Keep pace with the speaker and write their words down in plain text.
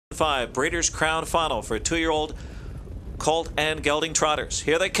2005 Breeders' Crown Final for 2-year-old colt and gelding trotters.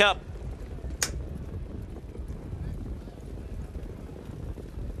 Here they come.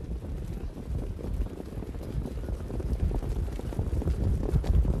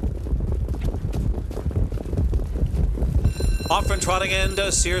 Off and trotting end,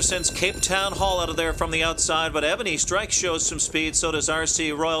 Sears sends Cape Town Hall out of there from the outside, but Ebony Strike shows some speed, so does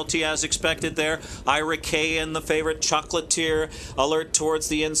RC Royalty as expected there. Ira K and the favorite Chocolatier alert towards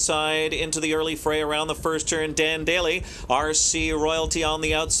the inside into the early fray around the first turn. Dan Daly, RC Royalty on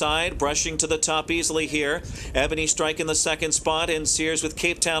the outside, brushing to the top easily here. Ebony Strike in the second spot, and Sears with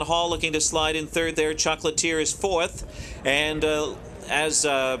Cape Town Hall looking to slide in third there. Chocolatier is fourth, and as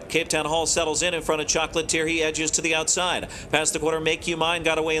Cape Town Hall settles in front of Chocolatier, he edges to the outside. Past the quarter, Make You Mine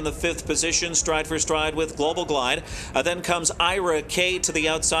got away in the fifth position, stride for stride with Global Glide. Then comes Ira K to the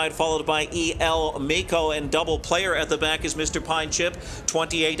outside, followed by E.L. Mako, and Double Player at the back is Mr. Pine Chip,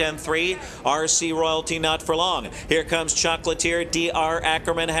 28 and 3. RC Royalty not for long. Here comes Chocolatier. D.R.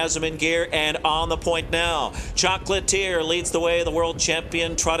 Ackerman has him in gear and on the point now. Chocolatier leads the way, the world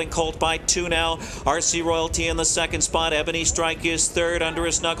champion, trotting colt by 2 now. RC Royalty in the second spot. Ebony Strike is third. Under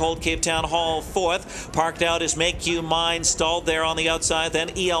a snug hold, Cape Town Hall fourth. Parked out is Make You Mine, stalled there on the outside.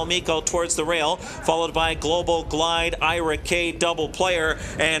 Then E.L. Miko towards the rail, followed by Global Glide, Ira K, Double Player,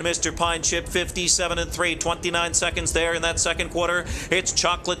 and Mr. Pine Chip, 57 and 3. 29 seconds there in that second quarter. It's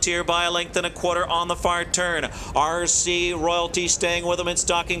Chocolatier by a length and a quarter on the far turn. RC Royalty staying with him and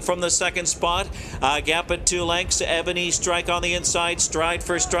stalking from the second spot. Gap at 2 lengths. Ebony Strike on the inside, stride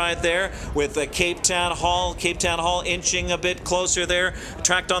for stride there with Cape Town Hall. Cape Town Hall inching a bit closer there,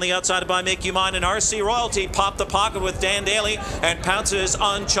 tracked on the outside by Make You Mine, and RC Royalty popped the pocket with Dan Daly and pounces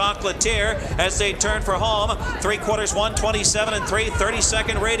on Chocolatier as they turn for home. 3 quarters, 127 and 3.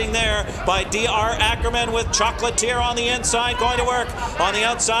 32nd rating there by D.R. Ackerman with Chocolatier on the inside, going to work on the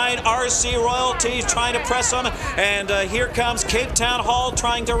outside. RC Royalty trying to press him, and here comes Cape Town Hall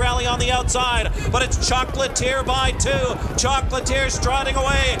trying to rally on the outside, but it's Chocolatier by 2. Chocolatier striding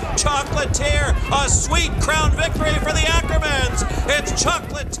away. Chocolatier, a sweet crown victory for the Ackermans. It's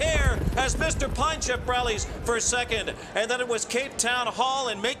Chocolatier as Mr. Pine Chip rallies for second. And then it was Cape Town Hall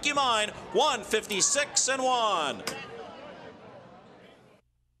and Make You Mine, 156 and 1.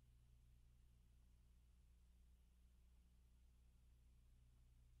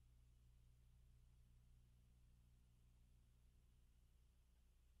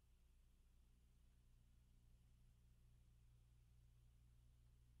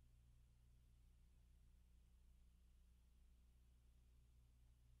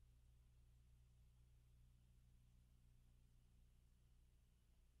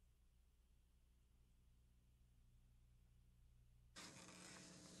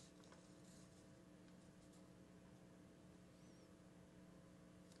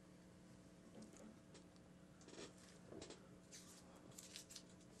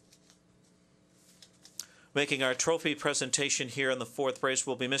 Making our trophy presentation here in the fourth race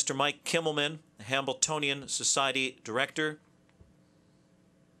will be Mr. Mike Kimmelman, Hambletonian Society Director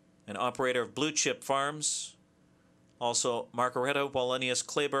and operator of Blue Chip Farms. Also, Margareta Wallenius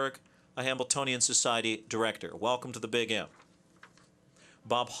Kleberg, a Hambletonian Society Director. Welcome to the Big M.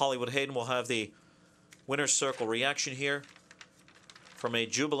 Bob Hollywood Hayden will have the winner's circle reaction here from a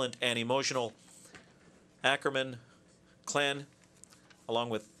jubilant and emotional Ackerman clan, along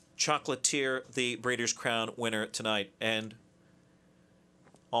with Chocolatier, the Breeders' Crown winner tonight, and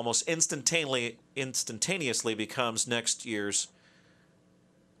almost instantaneously becomes next year's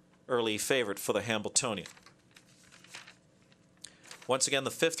early favorite for the Hambletonian. Once again, the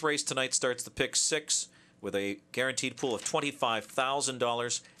fifth race tonight starts the pick 6 with a guaranteed pool of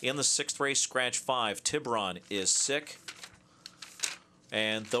 $25,000. In the sixth race, scratch 5. Tiburon is sick,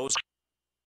 and those